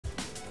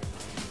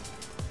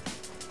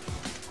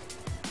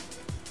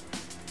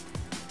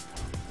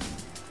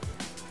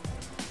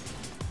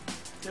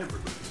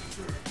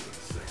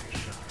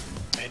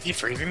Is he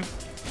freezing?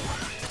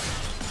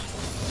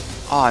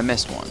 Oh, I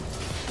missed one.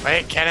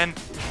 Wait, cannon.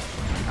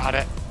 Got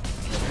it.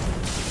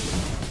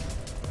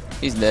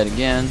 He's dead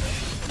again.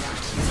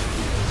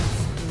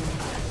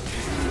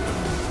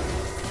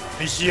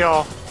 The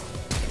heal.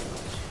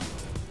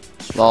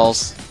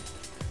 Lols.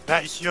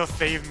 That heal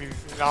saved me.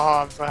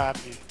 Oh, I'm so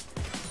happy.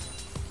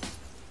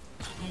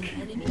 An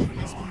enemy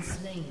has been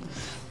slain.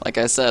 Like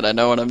I said, I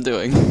know what I'm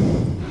doing.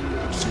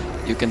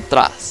 You can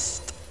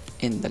trust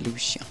in the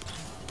Lucian.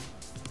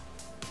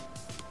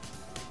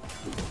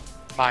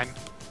 Mine.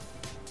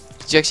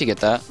 Did you actually get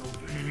that?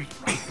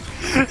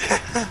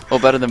 Well,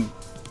 better than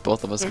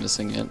both of us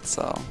missing it,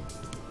 so.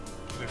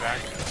 Be back.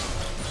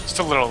 Just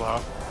a little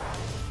low.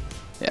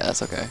 Yeah,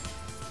 that's okay.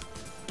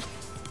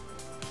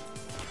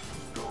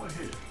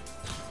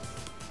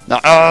 No.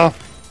 Oh!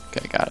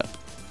 Okay, got it.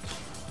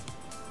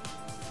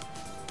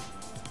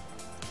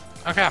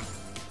 Okay.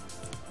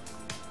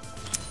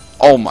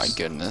 Oh my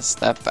goodness,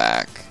 that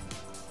back.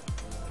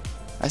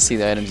 I see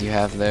the items you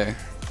have there.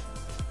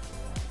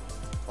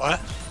 What?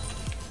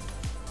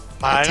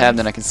 I Mine? tabbed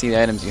and I can see the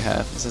items you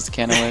have. Is this the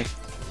cannon wave?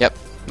 Yep.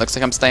 Looks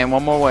like I'm staying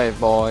one more wave,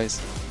 boys.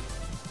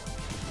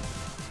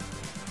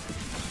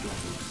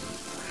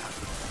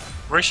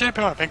 Where should I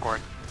put my pink ward?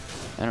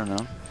 I don't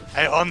know.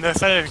 On this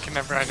side, I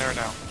never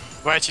know.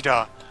 Wait,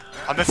 Chida.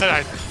 On this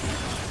side,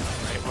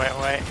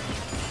 wait.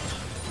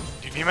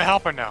 Do you need my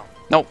help or no?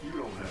 Nope.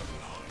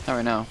 Not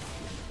right now.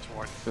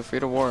 Ward. Feel free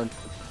to ward.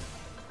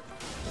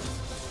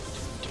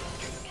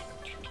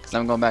 Because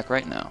I'm going back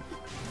right now.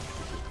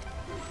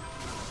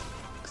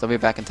 Because I'll be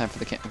back in time for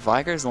the camp.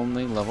 Viger's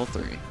only level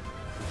 3.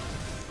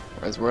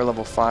 Whereas we're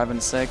level 5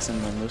 and 6, and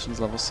then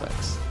Lucian's level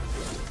 6.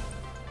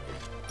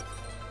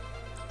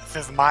 This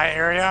is my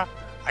area.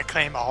 I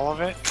claim all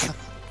of it.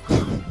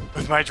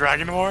 With my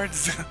dragon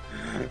wards.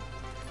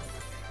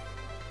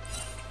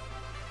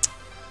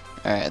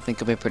 Alright, I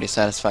think I'll be pretty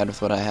satisfied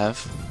with what I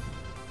have.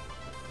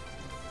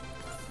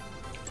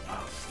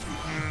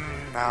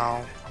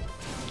 No.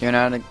 You're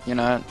not. No.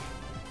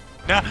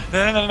 You're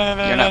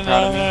not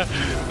proud of me?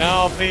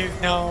 No, please,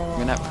 no.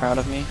 You're not proud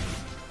of me?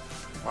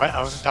 What?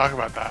 I wasn't talking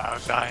about that. I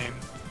was dying.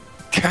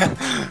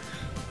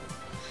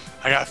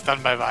 I got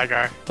stunned by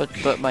Vigar.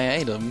 But my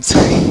items.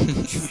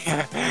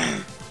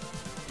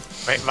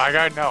 Wait,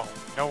 Vigar? No.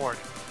 No ward.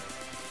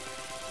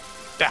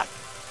 Death.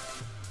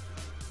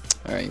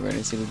 Alright, you ready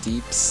to see the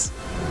deeps?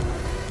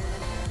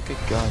 Good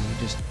god, you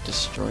just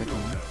destroyed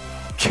one.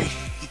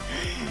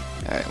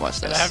 Alright,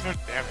 watch I this. have no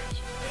damage.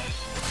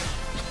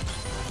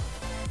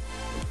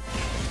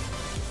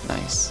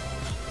 Nice.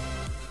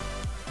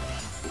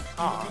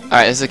 Aw.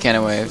 Alright, this is a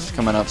cannon wave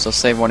coming up, so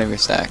save one of your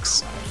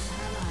stacks.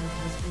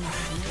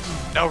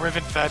 No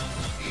Riven fed.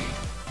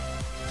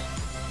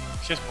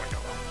 It's just point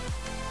over.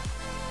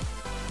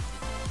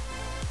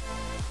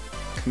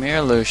 Come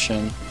here,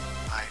 Lucian.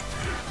 Bye.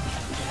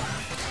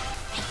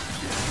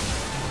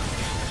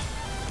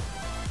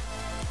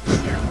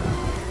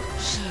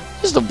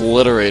 Just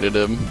obliterated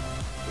him.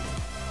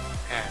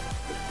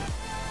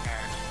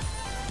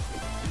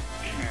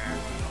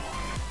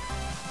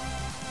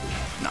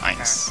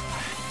 Nice.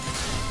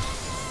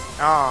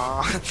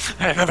 Aw.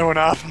 Another one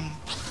up.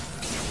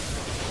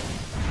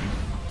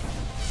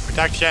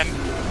 Protection.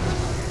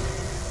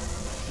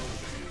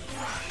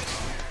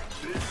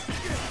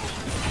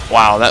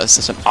 Wow, that was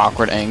such an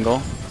awkward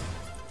angle.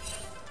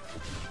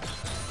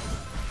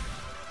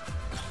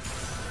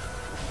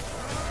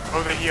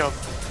 Over healed.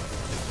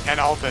 And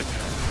ulted.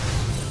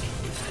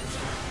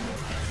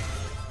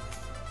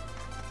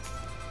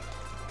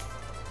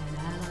 An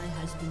ally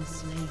has been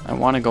slain. I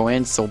want to go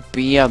in so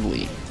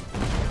badly.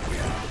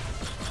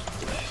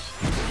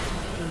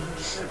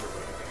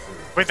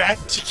 Wait, that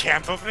she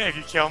cancels it if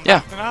you kill him Yeah.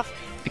 fast enough?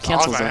 It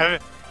cancels Awesome.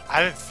 it.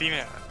 I haven't seen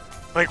it.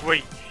 Like,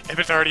 wait, if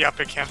it's already up,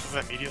 it cancels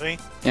it immediately?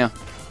 Yeah.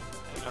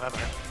 No, that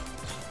better.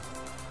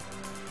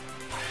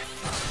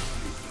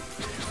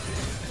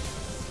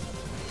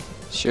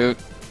 Shoot.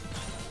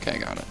 Okay,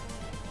 got it.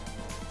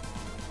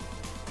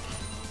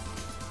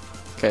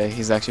 Okay,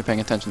 he's actually paying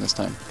attention this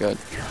time. Good.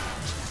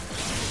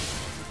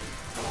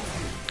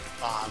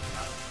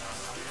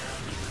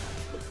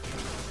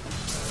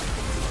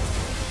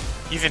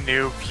 He's a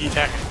noob. He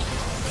tech.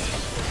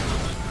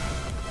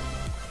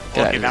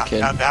 Get out of here,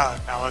 kid. That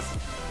was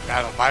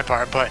bad on my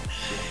part, but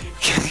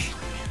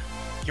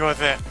he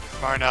wasn't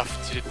smart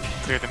enough to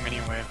clear the mini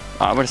wave.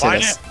 Oh, I would have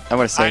said that. I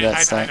would have said that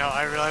I stack. know.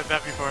 I realized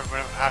that before,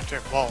 when after.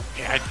 Well,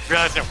 yeah, I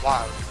realized it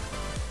while.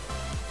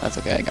 That's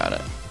okay. I got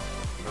it.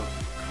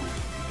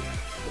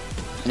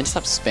 I need to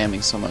stop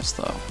spamming so much,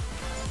 though.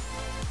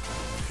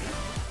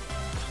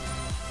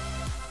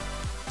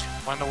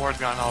 When the ward's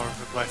gone, I'll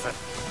replace it.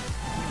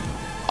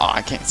 Oh,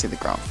 I can't see the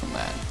ground from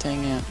that.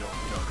 Dang it.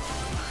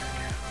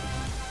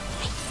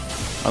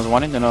 I was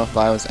wanting to know if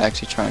Vi was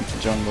actually trying to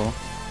jungle.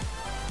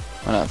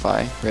 Well, not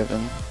Vi,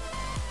 Riven.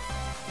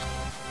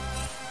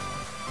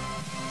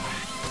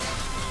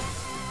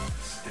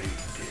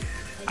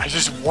 I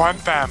just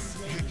want them.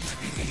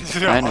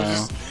 I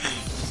know.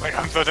 Like,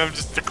 I'm so dumb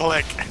just to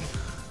click.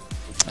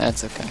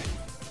 That's okay.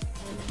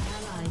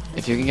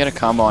 If you can get a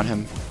combo on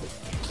him,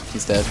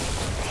 he's dead.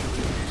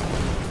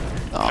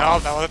 No, Oh,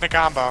 that wasn't the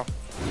combo.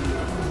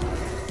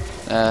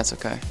 that's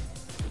okay.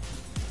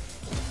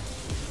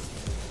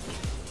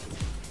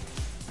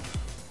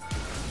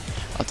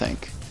 I'll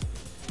tank.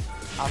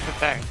 I'm the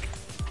tank.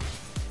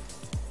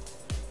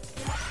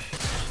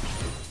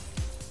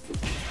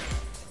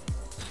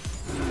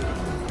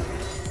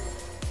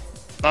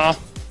 Oh.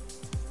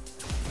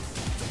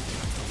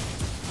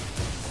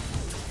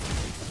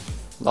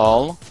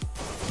 Lol.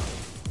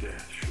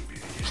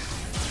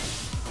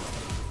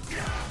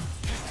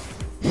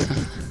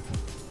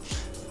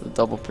 The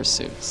double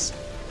pursuits.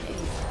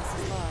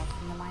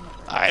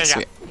 Alright, Yeah,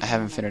 sweet. I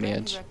have Infinity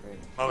Edge.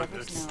 Oh,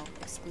 it's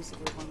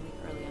Exclusively 1 week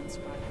early on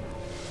Sprite.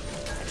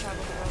 I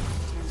traveled the world,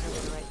 turned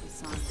over the right these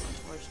songs, and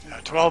forged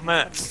into 12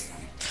 minutes.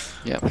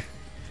 Yep.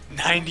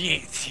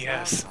 98,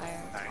 yes. all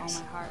Nice.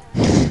 my heart,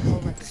 full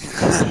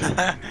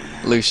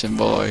recognition. Lucian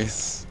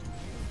boys.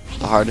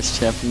 The hardest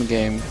champ in the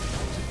game.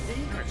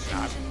 Good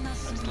job.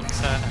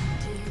 Let's,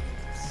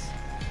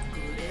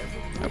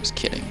 I was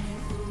kidding.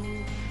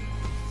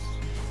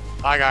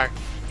 bye, guy.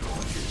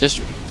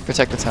 Just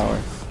protect the tower.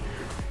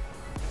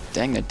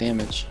 Dang that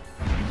damage.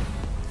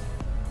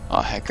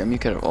 Oh heck, you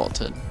could have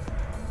ulted.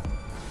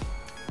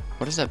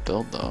 What is that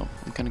build though?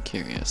 I'm kinda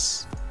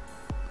curious.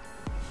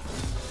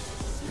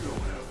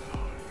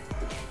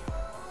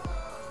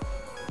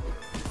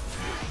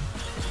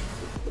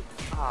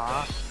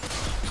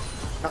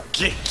 Aww. No,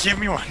 give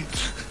me one.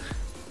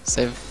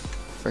 Save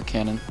for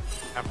cannon.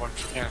 I have one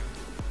for him.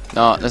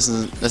 No, this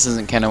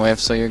isn't cannon wave,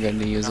 so you're good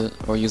to use it.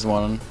 Or use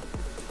one.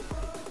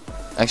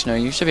 Actually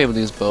no, you should be able to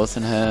use both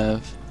and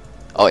have...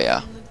 Oh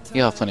yeah.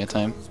 You'll have plenty of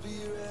time.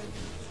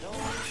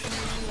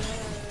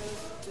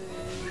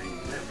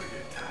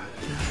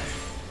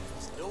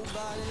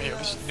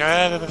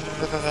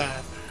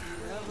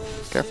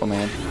 Careful,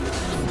 man.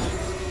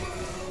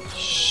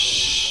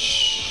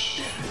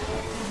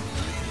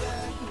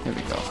 Here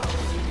we go.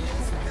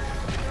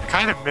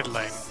 Kind of mid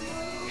lane.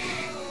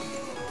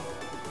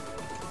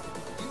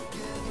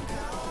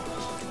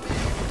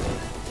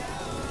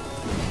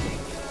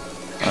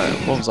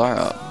 Alright, wolves are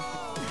up.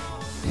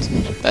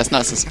 That's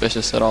not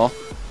suspicious at all,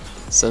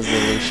 says the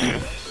Lucian.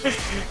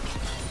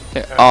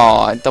 Here. Oh,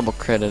 I double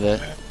critted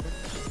it.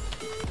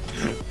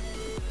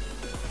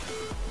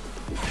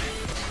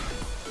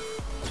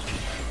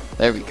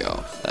 There we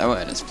go. That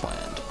went as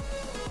planned.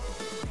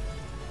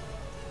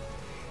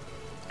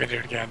 We do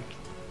it again.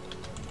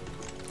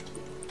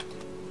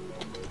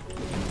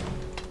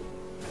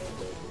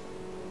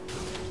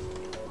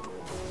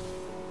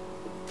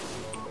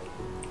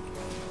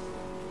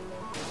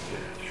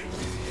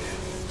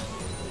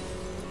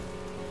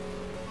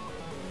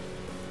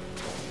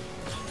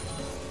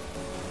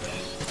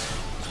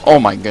 Oh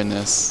my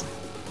goodness.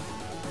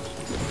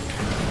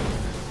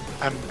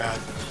 I'm bad.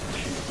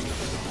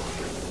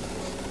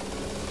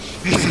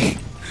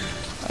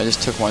 I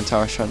just took one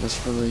tower shot just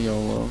for the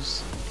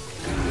YOLOs.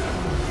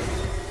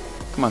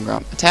 Come on,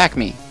 Gromp. Attack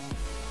me!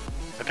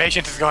 The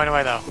patience is going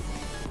away though.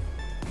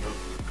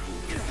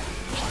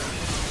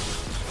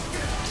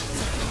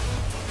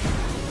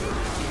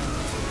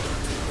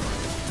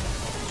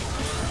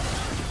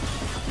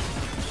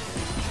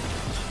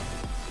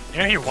 You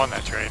know he won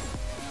that trade.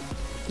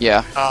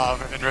 Yeah.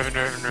 Riven.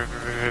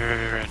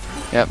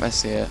 Yep, I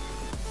see it.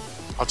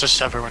 I'll just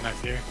shove everyone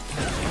at you.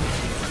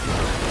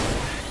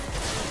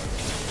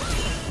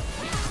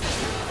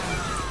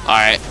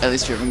 Alright, at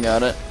least Riven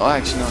got it. Oh,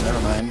 actually, no, never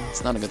mind.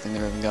 It's not a good thing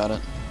that Riven got it.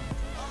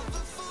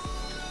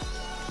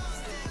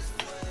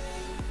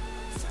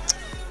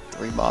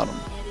 3 bottom.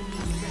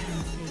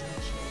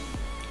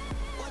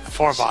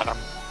 4 bottom.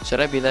 Should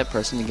I be that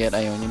person to get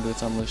Ionian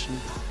boots on Lucian?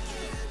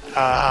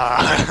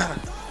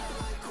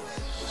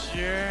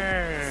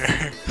 Sure.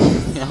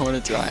 I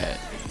want to try it.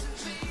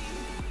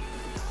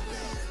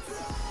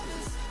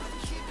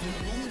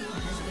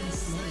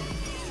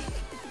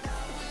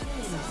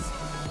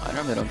 I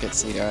normally don't get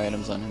CDR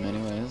items on him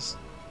anyways.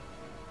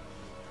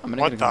 I'm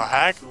gonna What get the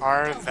heck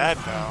are that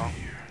though?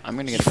 I'm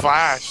gonna get a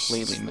Flash.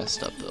 completely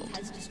messed up build.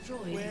 Has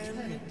destroyed a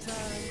turret.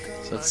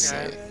 So let's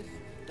Okay. see.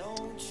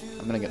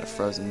 I'm gonna get a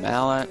Frozen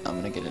Mallet, I'm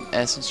gonna get an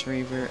Essence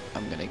Reaver,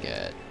 I'm gonna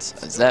get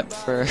a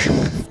Zephyr.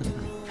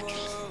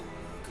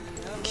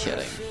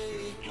 Kidding.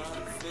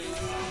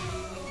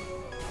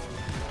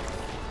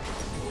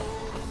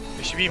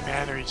 There should be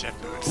mana regen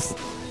boots.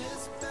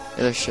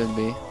 Yeah, there should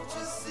be.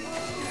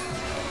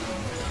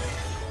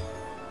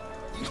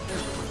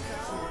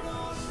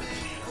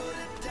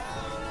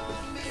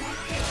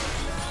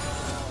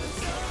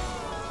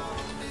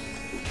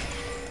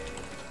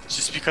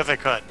 Just because I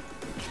could.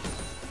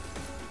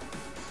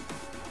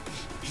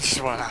 You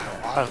just want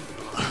to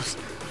lose.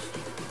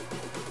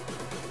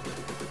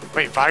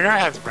 Wait, Vigar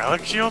has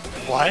Relic Shield?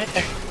 What?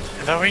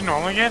 Is that what he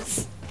normally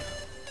gets?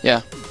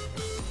 Yeah.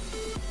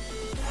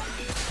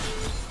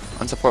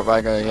 On support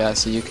Vigar, yeah,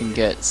 so you can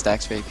get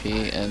stacks of AP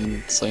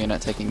and so you're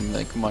not taking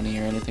like money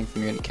or anything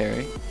from your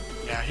carry.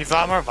 Yeah, he's a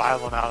lot more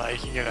viable now that he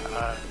can get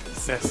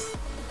assist.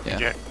 Yeah.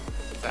 Get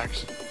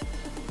Thanks.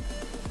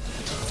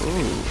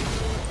 Ooh.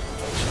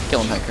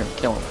 Kill him, Hacker.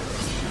 Kill him.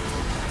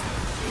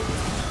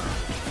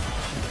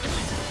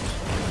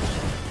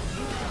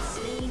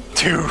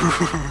 Dude.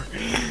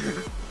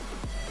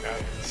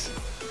 Nice.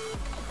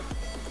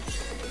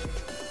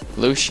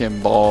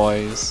 Lucian,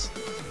 boys.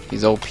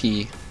 He's OP.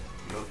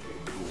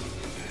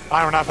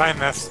 Fine, we're not buying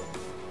this.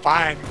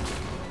 Fine.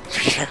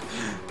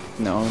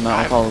 No,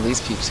 not with all of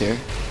these peeps here.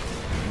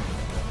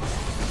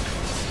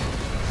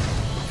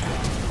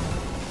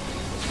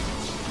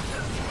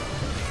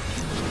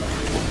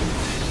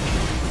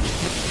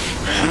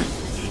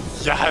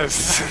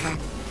 Yes.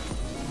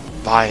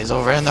 Bye is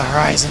over in the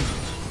horizon.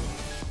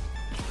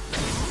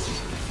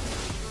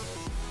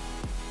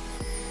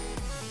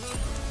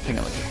 I think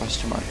I like a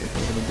question mark if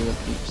we're gonna do it,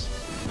 peeps.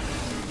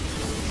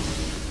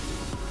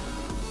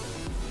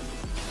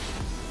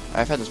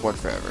 I've had this board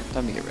forever.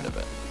 Time to get rid of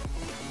it.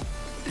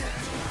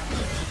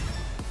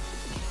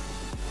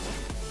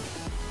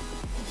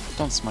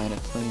 Don't smite it,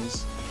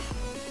 please.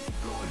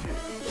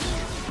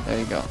 There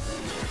you go.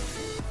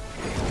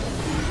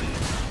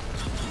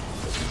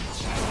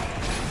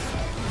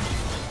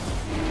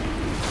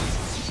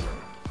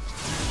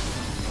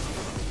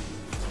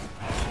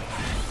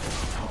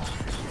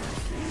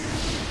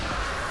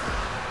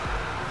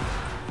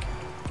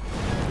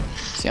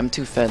 See, I'm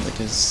too fed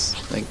because,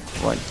 like,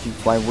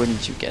 why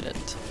wouldn't you get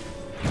it?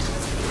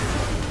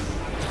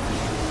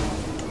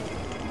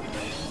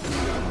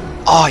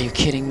 Oh, are you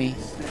kidding me?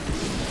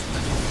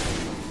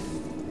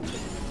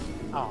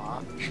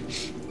 Aw.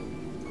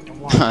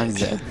 I'm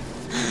dead.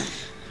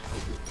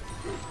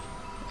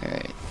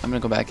 Alright, I'm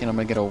gonna go back in, I'm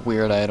gonna get a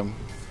weird item.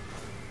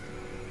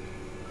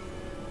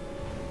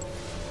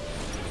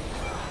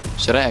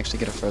 Should I actually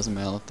get a frozen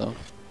mallet though?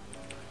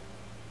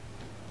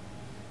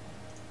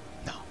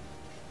 No.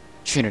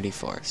 Trinity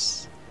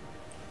Force.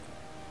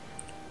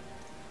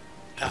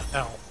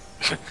 No.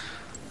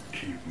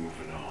 Keep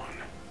moving on.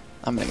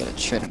 I'm gonna get a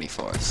Trinity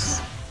Force.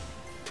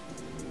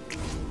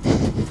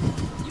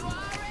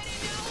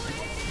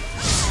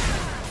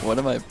 What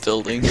am I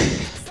building?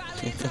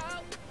 I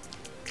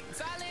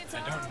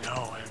don't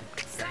know.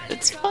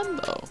 It's fun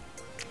though.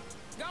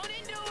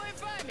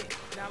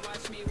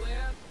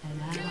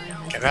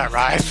 Get that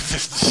rise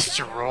just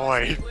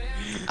destroyed.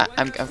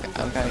 I'm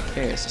kind of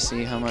curious to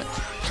see how much.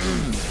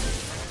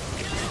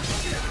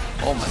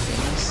 Oh my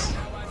goodness.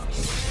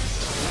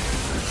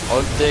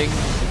 Ulting.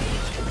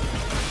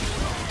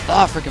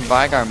 Ah, freaking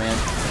Vigar, man.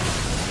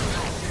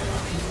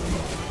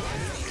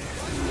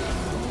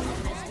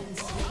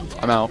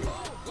 I'm out.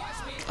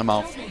 I'm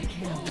out.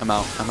 I'm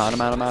out. I'm out.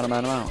 I'm out. I'm out. I'm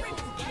out. I'm out.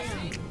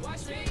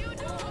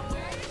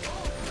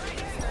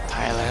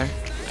 Tyler,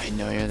 I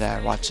know you're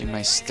there watching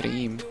my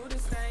stream.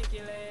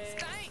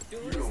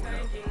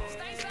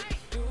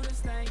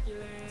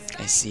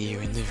 I see you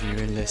in the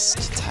viewer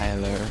list,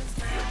 Tyler.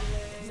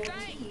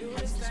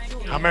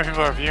 How many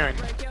people are viewing?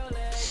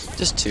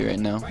 Just 2 right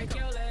now.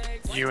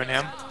 You and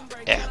him?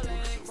 Yeah.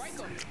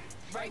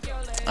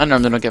 I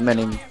normally don't get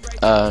many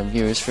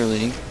viewers for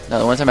League. Now,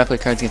 the one time I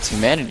played Cards Against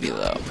Humanity,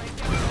 though,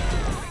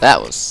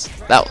 that was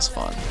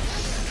fun.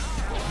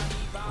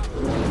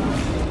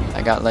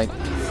 I got like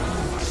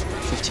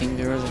 15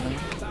 viewers, I think.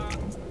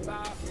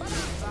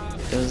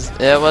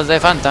 It was a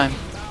fun time.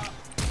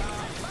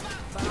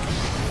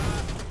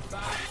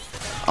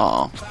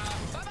 Aw.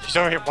 She's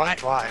over here.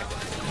 Why?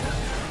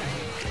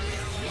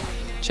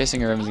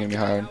 Chasing her room is gonna be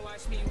hard.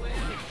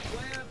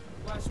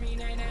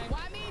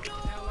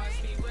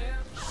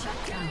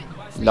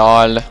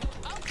 LOL.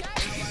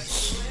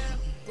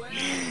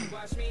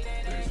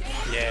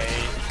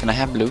 Yay. Can I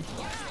have blue?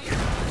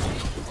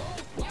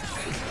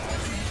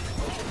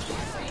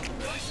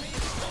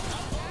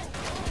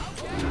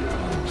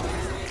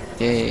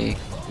 Yay.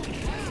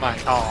 Mine.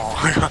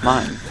 Oh.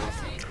 Mine.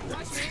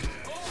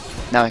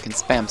 Now I can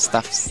spam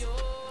stuffs.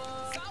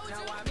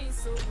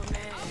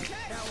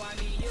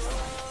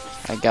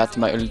 I got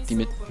my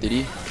ultimate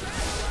ditty.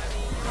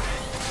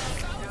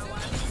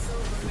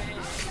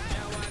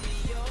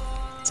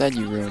 Zed,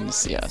 you ruined the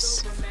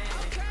CS.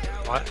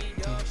 What?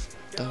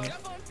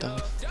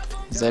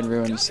 Zed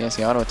ruined the CS.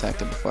 He auto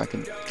attacked it before I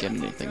could get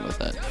anything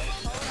with it.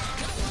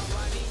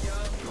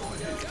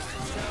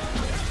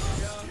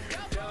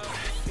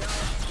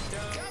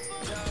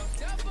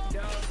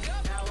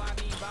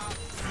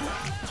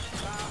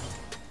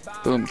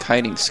 Boom,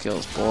 kiting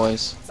skills,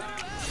 boys.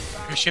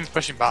 Lucian's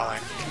pushing bot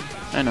lane.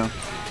 I know.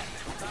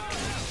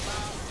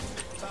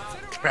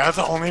 Wait, I was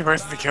the only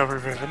person to kill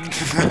Riven.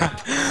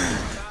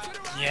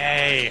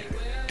 Yay.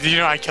 Did you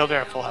know I killed her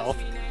at full health?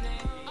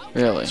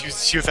 Really?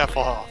 She was at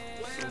full health.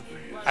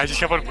 I just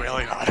kept on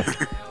wailing on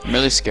her. I'm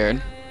really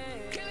scared.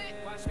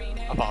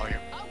 I'll follow you.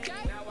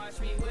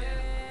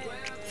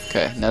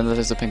 Okay, now that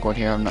there's a pink ward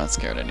here, I'm not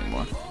scared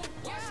anymore.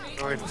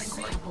 Really the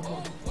pink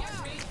ward.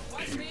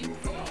 Keep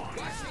moving on.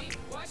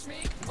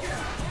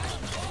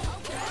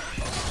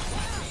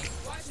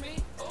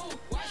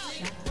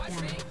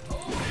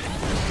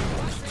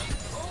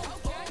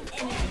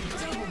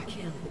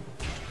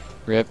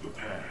 Rip.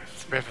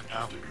 It's Riven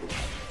now.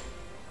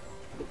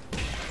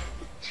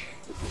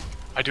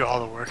 I do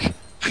all the work.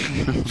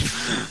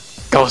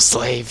 Go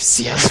slave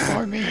CS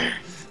for me.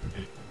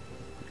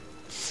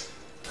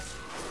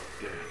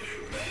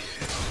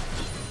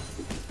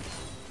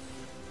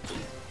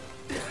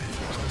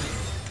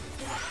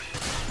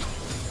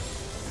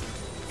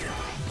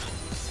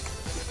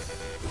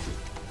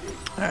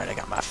 Alright, I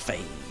got my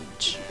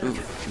phage. Ooh,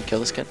 can we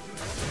kill this kid?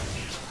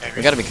 Maybe.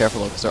 We gotta be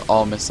careful though, because they're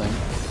all missing.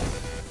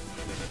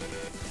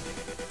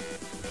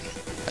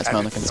 That's my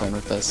only concern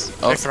with this.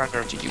 Oh, They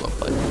surrender. GG, well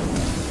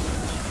played.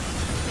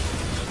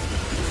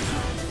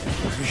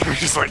 You're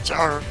just like,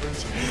 Charles.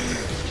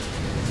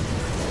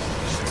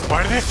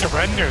 Why do they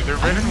surrender? Their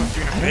rhythm was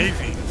doing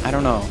amazing. I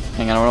don't know.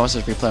 Hang on, I want to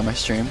watch this replay on my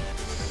stream.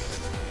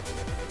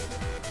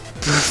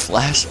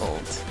 Flash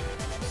ult.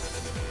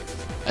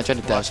 I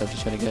tried to dash up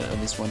to try to get at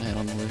least one hit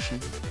on the Lucian.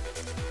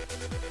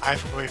 I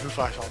forget who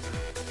flash ulted.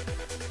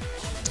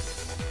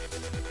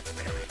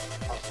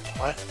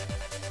 What?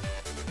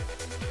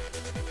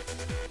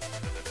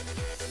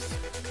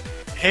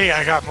 Hey,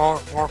 I got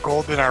more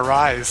gold than I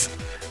rise.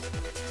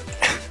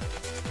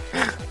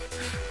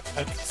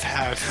 That's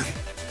sad.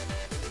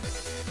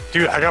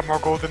 Dude, I got more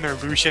gold than their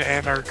Lucian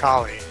and their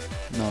Kali.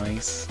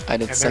 Nice. I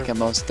did And second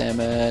most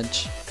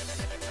damage.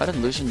 How did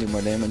Lucian do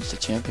more damage to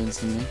champions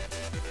than me?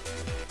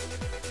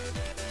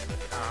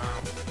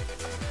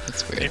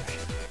 That's weird.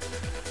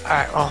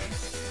 Alright, well,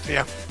 see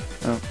ya.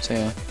 Oh, so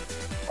yeah.